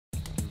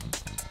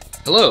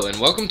Hello and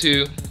welcome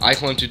to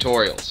iClone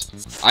Tutorials.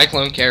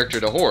 iClone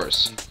Character to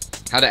Horse.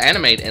 How to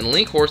animate and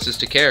link horses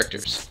to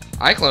characters.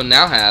 iClone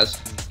now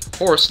has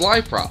horse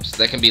live props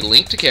that can be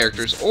linked to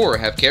characters or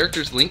have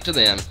characters linked to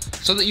them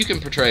so that you can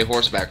portray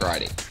horseback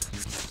riding.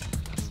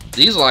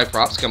 These live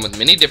props come with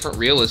many different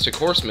realistic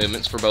horse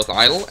movements for both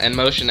idle and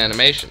motion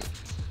animation.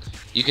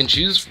 You can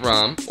choose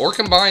from or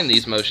combine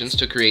these motions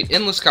to create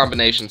endless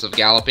combinations of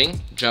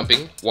galloping,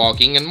 jumping,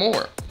 walking, and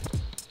more.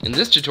 In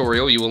this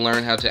tutorial, you will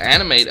learn how to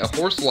animate a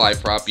horse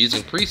live prop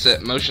using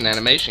preset motion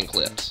animation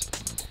clips,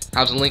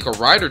 how to link a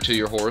rider to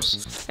your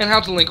horse, and how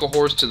to link a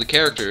horse to the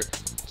character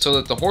so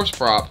that the horse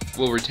prop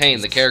will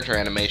retain the character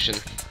animation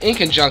in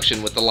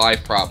conjunction with the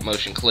live prop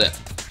motion clip.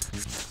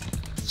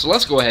 So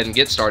let's go ahead and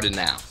get started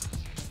now.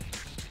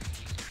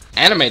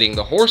 Animating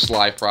the horse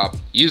live prop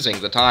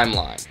using the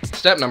timeline.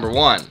 Step number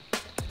 1.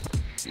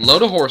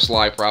 Load a horse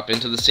live prop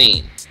into the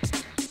scene.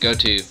 Go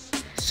to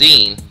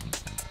Scene,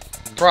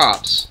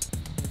 Props,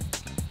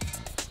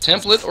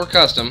 Template or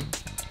Custom,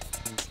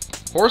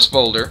 Horse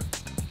Folder,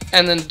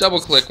 and then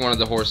double-click one of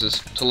the horses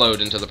to load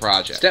into the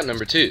project. Step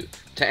number 2.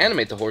 To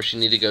animate the horse, you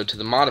need to go to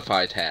the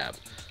Modify tab,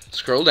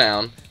 scroll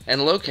down,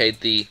 and locate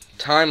the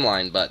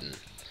Timeline button.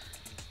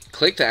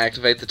 Click to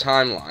activate the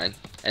timeline,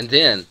 and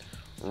then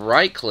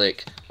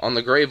right-click on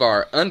the gray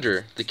bar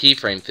under the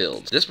keyframe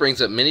fields. This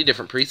brings up many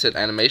different preset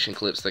animation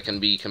clips that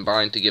can be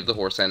combined to give the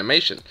horse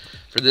animation.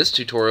 For this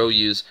tutorial,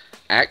 use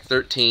Act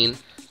 13,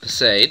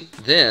 Passade,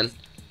 then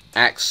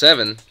Act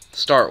 7,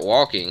 Start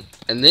Walking,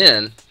 and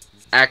then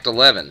Act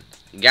 11,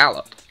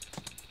 Gallop.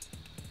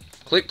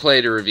 Click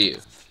play to review.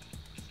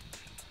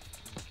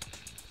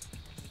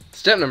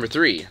 Step number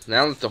 3.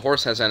 Now that the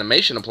horse has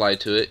animation applied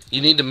to it,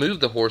 you need to move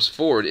the horse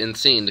forward in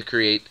scene to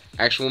create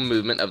actual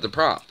movement of the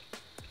prop.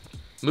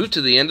 Move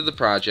to the end of the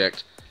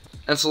project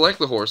and select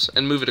the horse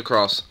and move it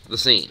across the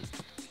scene.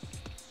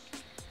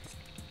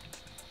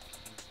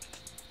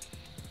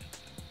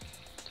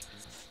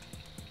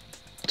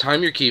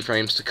 Time your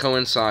keyframes to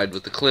coincide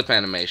with the clip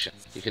animation.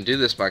 You can do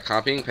this by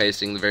copying and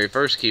pasting the very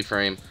first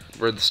keyframe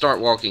where the start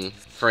walking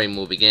frame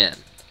will begin.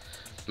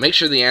 Make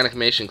sure the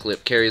animation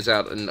clip carries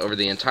out over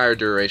the entire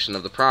duration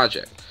of the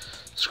project.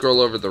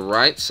 Scroll over the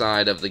right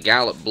side of the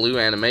gallop blue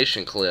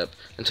animation clip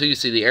until you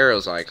see the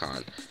arrows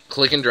icon.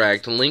 Click and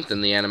drag to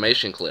lengthen the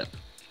animation clip.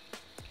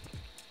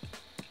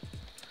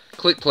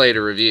 Click play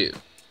to review.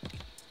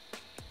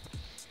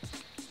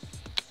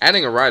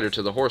 Adding a rider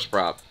to the horse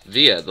prop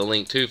via the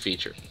Link To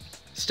feature.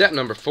 Step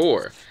number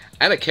 4.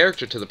 Add a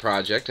character to the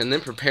project and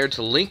then prepare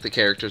to link the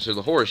character to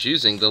the horse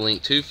using the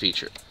Link To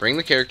feature. Bring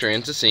the character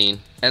into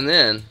scene and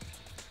then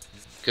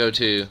go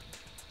to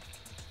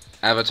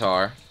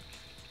Avatar,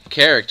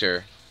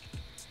 Character,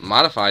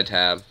 Modify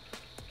tab,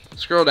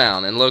 scroll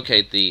down and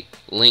locate the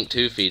Link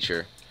To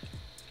feature,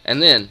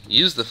 and then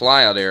use the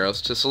flyout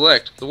arrows to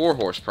select the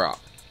warhorse prop.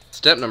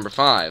 Step number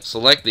 5.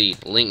 Select the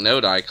Link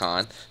Node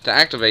icon to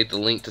activate the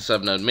Link to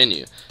Subnode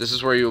menu. This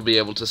is where you will be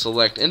able to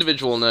select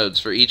individual nodes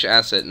for each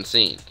asset and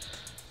scene.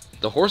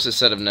 The horse's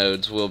set of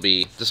nodes will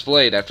be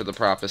displayed after the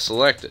prop is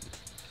selected.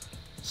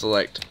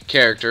 Select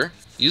Character.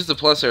 Use the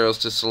plus arrows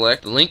to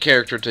select the Link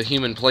Character to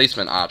Human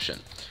Placement option.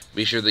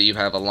 Be sure that you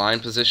have Align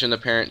Position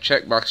Apparent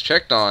checkbox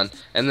checked on,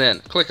 and then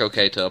click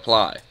OK to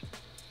apply.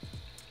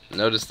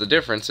 Notice the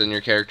difference in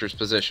your character's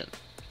position.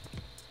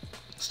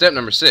 Step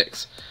number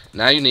 6.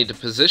 Now you need to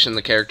position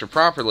the character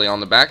properly on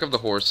the back of the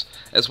horse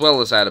as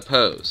well as add a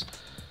pose.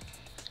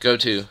 Go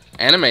to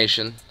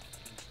Animation,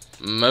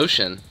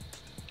 Motion,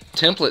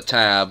 Template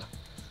tab,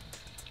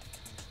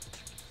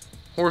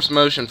 Horse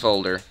Motion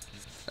folder,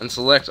 and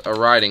select a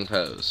riding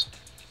pose.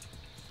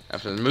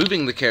 After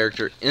moving the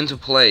character into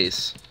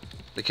place,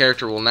 the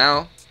character will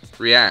now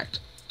react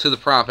to the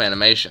prop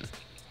animation.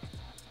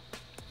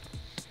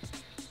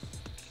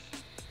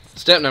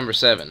 Step number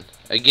 7.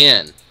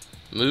 Again,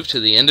 move to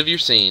the end of your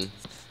scene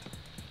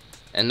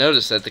and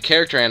notice that the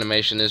character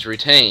animation is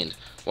retained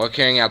while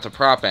carrying out the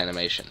prop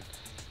animation.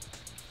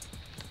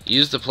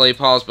 Use the play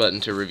pause button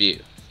to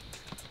review.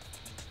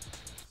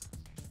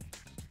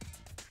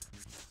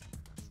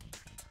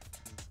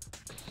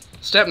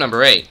 Step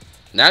number 8.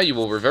 Now you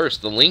will reverse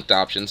the linked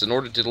options in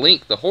order to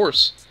link the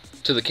horse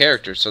to the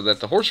character so that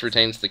the horse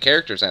retains the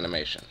character's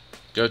animation.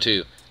 Go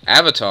to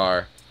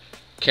Avatar,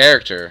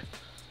 Character,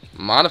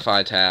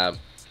 Modify tab,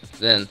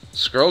 then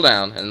scroll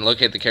down and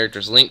locate the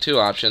character's Link To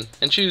option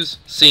and choose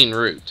Scene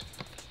Route.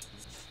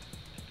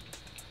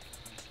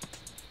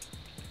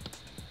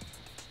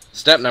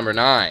 Step number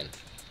 9.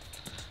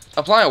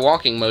 Apply a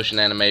walking motion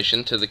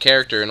animation to the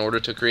character in order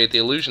to create the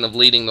illusion of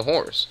leading the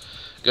horse.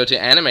 Go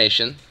to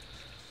Animation,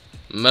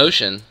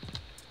 Motion,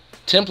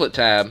 Template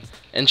tab,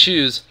 and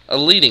choose a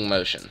leading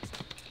motion.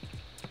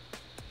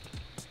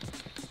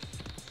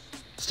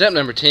 Step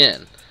number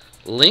 10.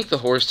 Link the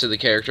horse to the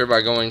character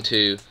by going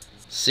to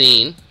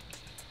Scene,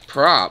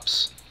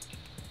 Props,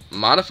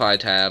 Modify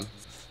tab,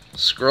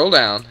 scroll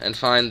down and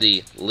find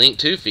the Link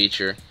To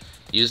feature,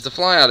 use the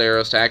flyout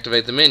arrows to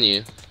activate the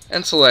menu,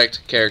 and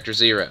select Character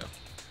 0.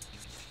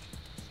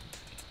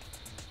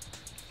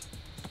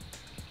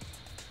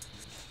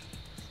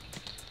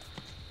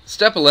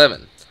 Step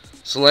 11.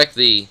 Select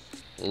the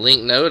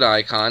link node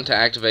icon to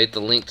activate the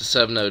link to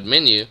subnode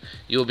menu.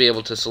 You will be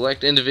able to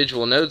select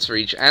individual nodes for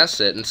each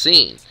asset and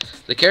scene.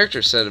 The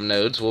character set of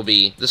nodes will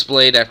be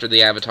displayed after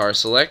the avatar is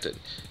selected.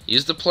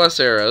 Use the plus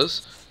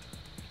arrows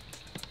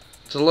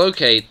to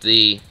locate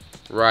the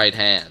right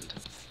hand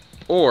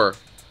or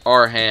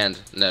R hand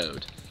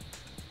node.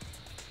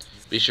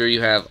 Be sure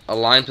you have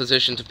align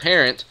position to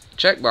parent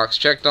checkbox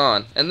checked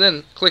on, and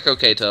then click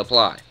OK to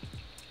apply.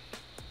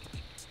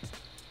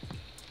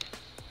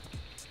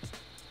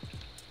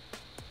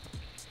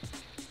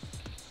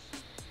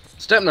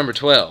 Step number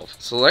 12.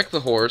 Select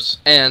the horse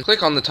and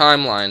click on the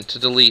timeline to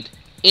delete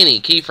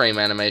any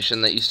keyframe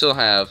animation that you still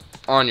have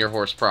on your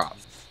horse prop.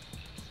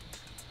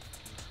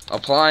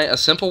 Apply a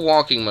simple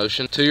walking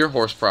motion to your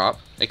horse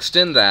prop,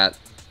 extend that,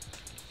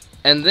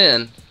 and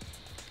then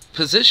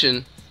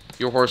position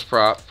your horse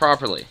prop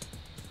properly.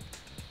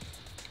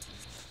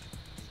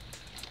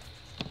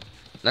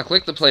 Now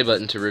click the play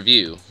button to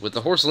review. With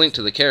the horse linked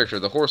to the character,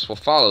 the horse will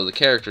follow the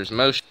character's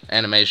motion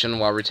animation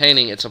while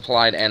retaining its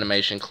applied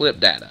animation clip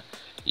data.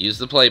 Use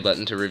the play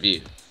button to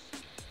review.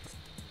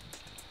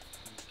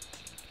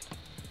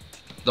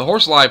 The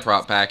Horse Live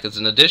Prop Pack is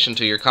an addition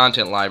to your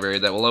content library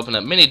that will open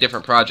up many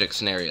different project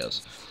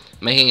scenarios,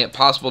 making it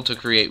possible to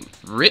create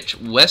rich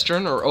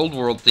Western or Old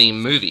World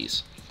themed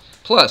movies,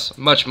 plus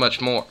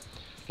much more.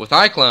 With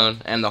iClone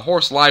and the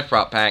Horse Live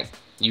Prop Pack,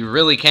 you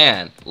really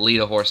can lead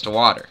a horse to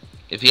water.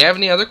 If you have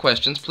any other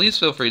questions, please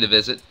feel free to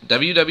visit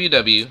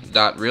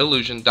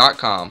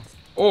www.reallusion.com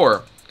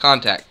or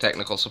contact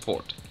technical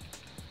support.